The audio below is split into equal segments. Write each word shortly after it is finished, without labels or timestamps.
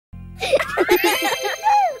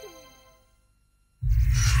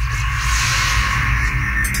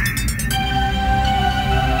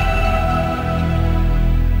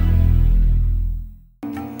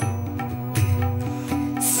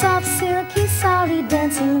Soft silky sari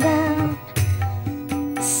dancing round.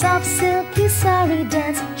 Soft silky sari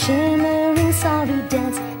dance, shimmering sari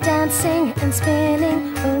dance, dancing and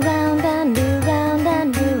spinning around and around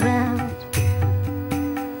and around.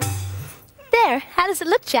 There, how does it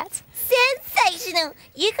look, Chats? Sensational!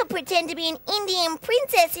 You could pretend to be an Indian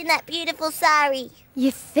princess in that beautiful sari.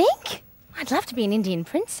 You think? I'd love to be an Indian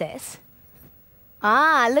princess.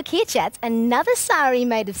 Ah, look here, Chats, another sari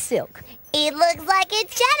made of silk. It looks like a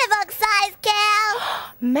chatterbox size,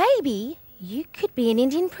 Cow. Maybe you could be an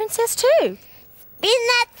Indian princess too. Spin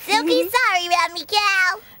that silky sari around me,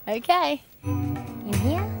 Cow. Okay. In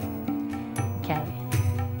here. Okay.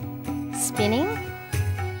 Spinning.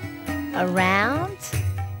 Around.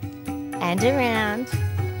 And around.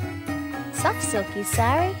 Soft silky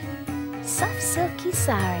sari. Soft silky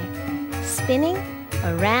sari. Spinning.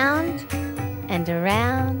 Around. And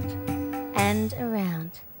around. And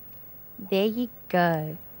around. There you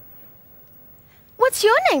go. What's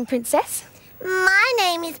your name, Princess? My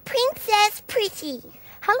name is Princess Pretty.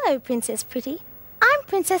 Hello, Princess Pretty. I'm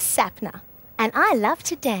Princess Sapna, and I love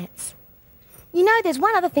to dance. You know, there's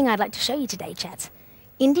one other thing I'd like to show you today, Chats.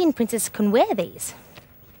 Indian princesses can wear these.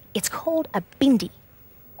 It's called a bindi.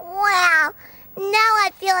 Wow, now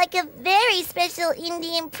I feel like a very special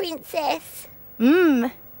Indian princess.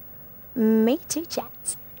 Me too,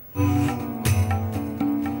 Chats.